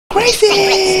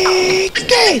crazy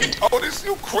kid! Oh, this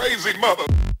you crazy mother!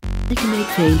 Ultimate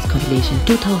Face Compilation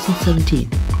 2017.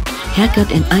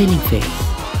 Haircut and ironing face.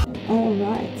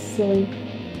 Alright, so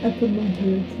I put my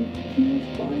hair to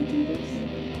finish going to this.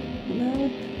 Now,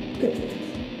 good it.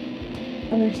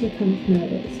 I'm actually kind of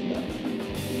nervous, but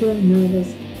feel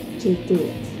nervous to do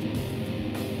it.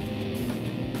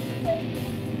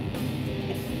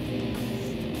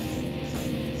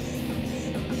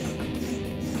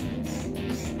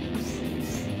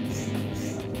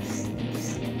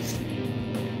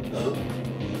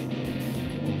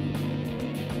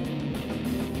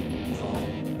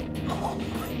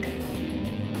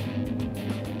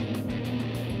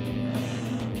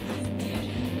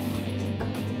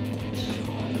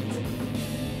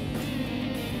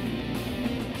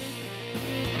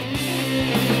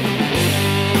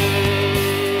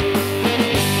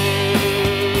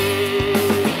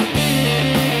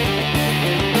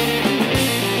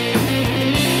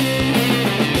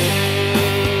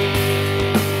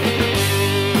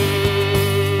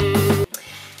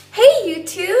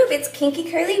 It's Kinky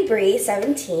Curly Bree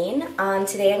 17.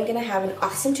 Today I'm gonna have an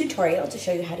awesome tutorial to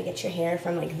show you how to get your hair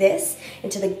from like this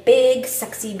into the big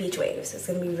sexy beach waves. It's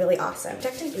gonna be really awesome.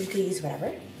 Technically you could use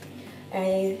whatever.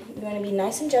 And you wanna be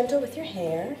nice and gentle with your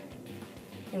hair.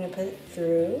 I'm gonna put it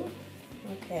through,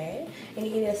 okay. And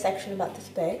you can get a section about this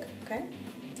big, okay.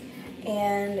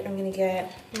 And I'm gonna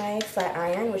get my flat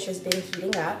iron, which has been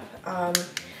heating up.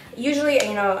 Usually,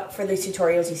 you know, for these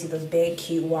tutorials, you see those big,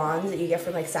 cute wands that you get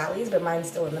from like Sally's, but mine's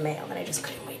still in the mail, and I just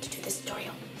couldn't wait to do this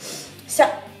tutorial. So,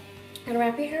 I'm gonna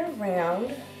wrap your hair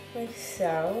around, like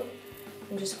so,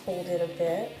 and just hold it a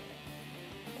bit.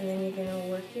 And then you're gonna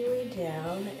work your way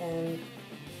down and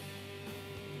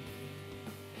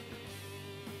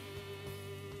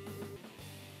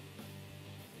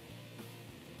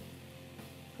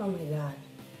oh my god.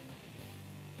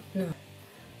 No.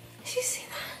 Did you see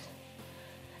that?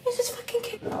 It's just fucking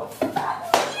kicked off. No! It's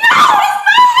my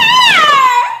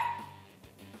hair!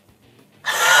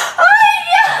 Oh my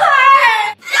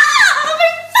god! No! My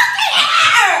fucking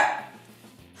hair!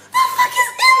 What the fuck is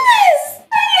in this?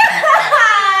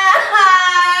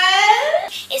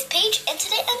 It's Paige, and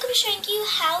today I'm going to be showing you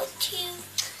how to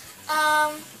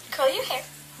curl your hair.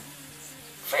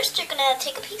 First, you're going to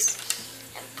take a piece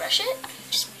and brush it.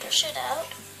 Just brush it out.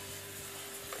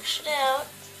 Brush it out.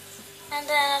 And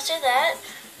then after that,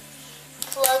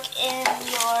 plug in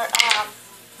your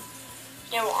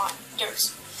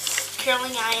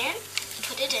curling iron,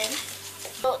 put it in.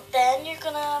 So then you're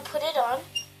gonna put it on.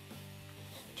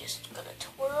 Just gonna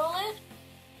twirl it,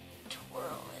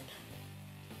 twirl it.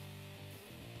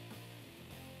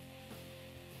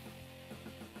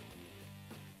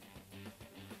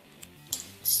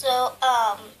 So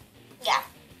yeah.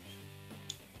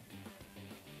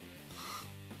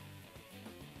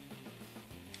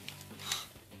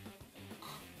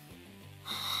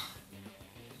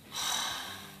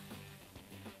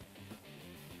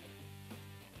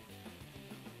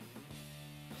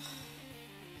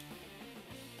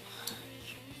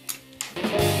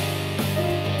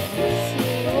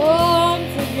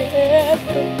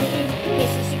 Okay,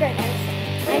 so secret next.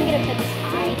 I'm gonna put this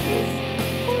high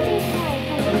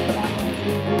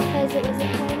because it was a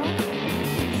corner.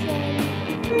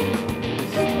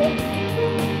 So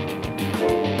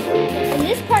in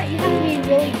this part you have to be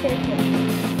really careful.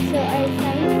 So I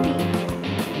found the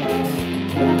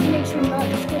you have to make sure not to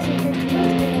squish your hair too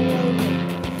much in a row.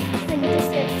 Then you just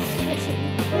start squishing.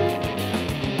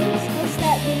 Squish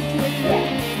that into your hair.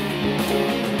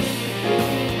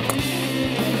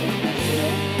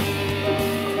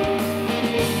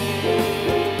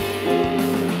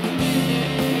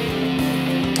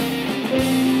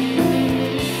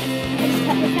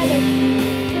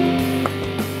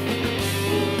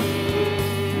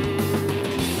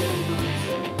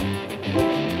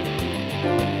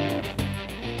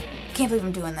 Can't believe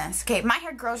I'm doing this. Okay, my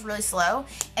hair grows really slow,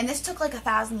 and this took like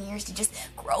 1,000 years to just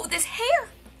grow this hair.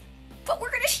 But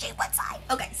we're gonna shape one side.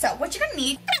 Okay, so what you're gonna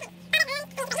need.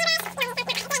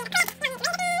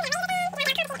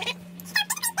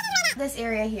 This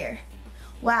area here.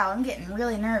 Wow, I'm getting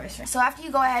really nervous. So after you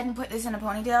go ahead and put this in a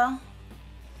ponytail,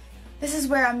 this is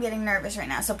where I'm getting nervous right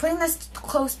now. So putting this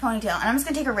close ponytail, and I'm just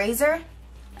gonna take a razor, and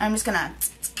I'm just gonna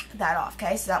that off,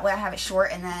 okay? So that way I have it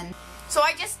short, and then. So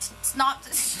I just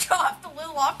chopped the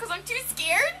little off because I'm too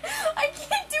scared. I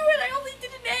can't do it. I only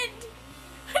did an end.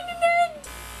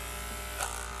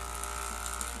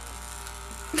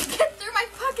 Get through my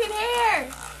fucking hair.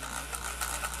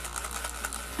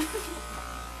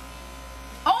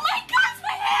 Oh my God, it's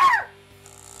my hair.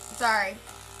 Sorry.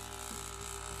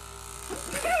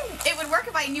 It would work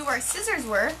if I knew where scissors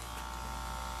were.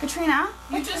 Katrina?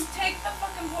 You just take the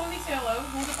fucking ponytail out,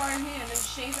 hold it by your hand, and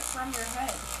shave it from your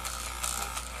head.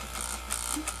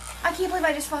 I can't believe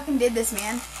I just fucking did this,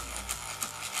 man.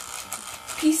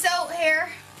 Peace out, hair.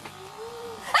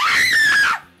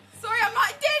 Ah! Sorry, I'm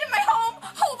not dead in my home.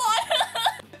 Hold on.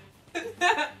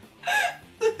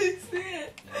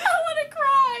 I want to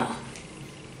cry.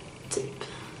 Typ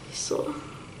så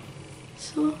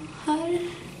här.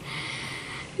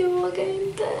 Jag vågar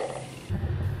inte.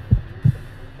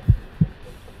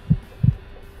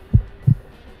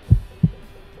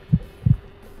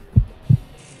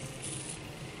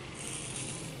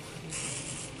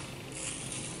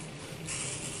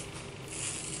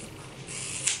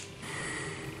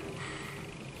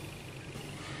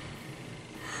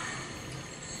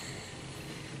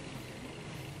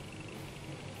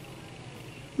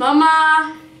 Mamma!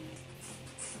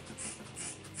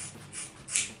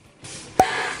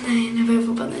 Nej, nu var jag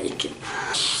på panik.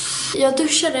 Jag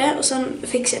duschade och sen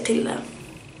fixade jag till det.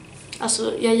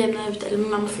 Alltså, jag jämnar ut det, eller min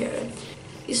mamma får göra det.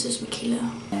 Det ser ut som en kille.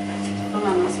 Och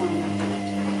mamma sa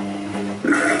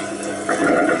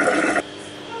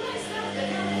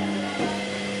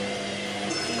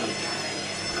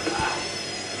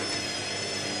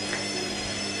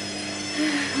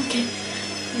okej,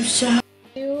 nu kör.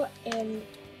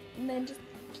 And then just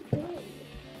keep going.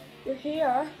 Your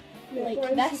hair,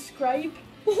 like that's subscribe.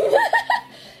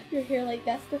 Your hair like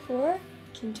that's before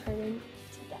can turn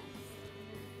into that.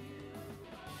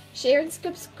 Share and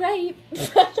subscribe. See,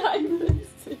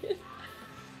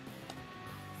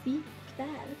 look at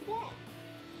that. Look at that.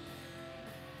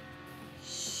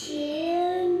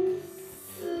 Share and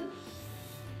subscribe.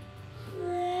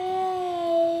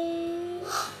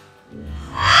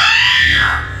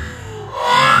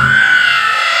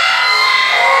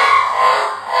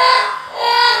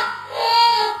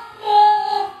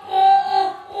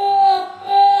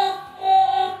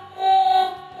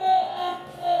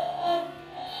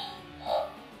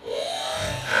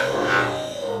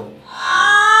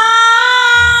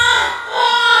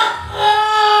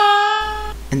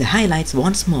 And the highlights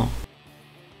once more.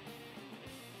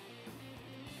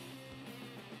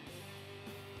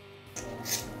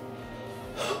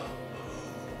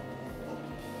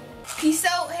 Peace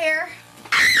out, hair.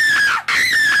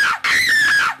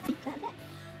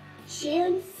 Share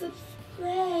and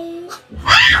subscribe.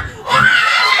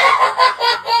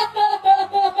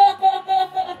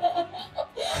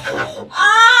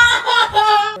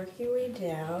 Work your way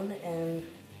down and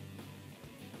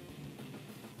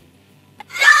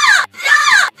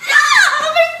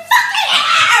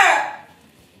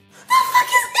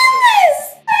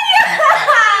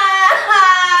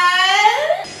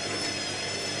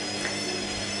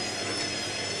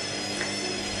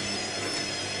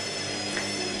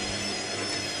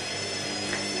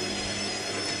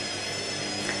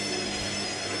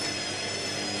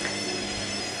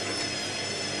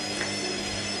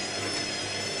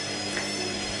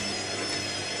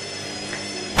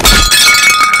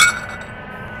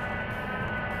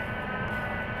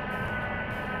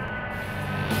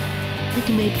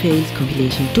Ultimate Fails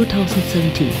Compilation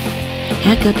 2017.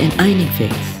 Haircut and ironing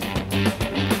fails.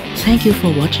 Thank you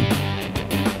for watching.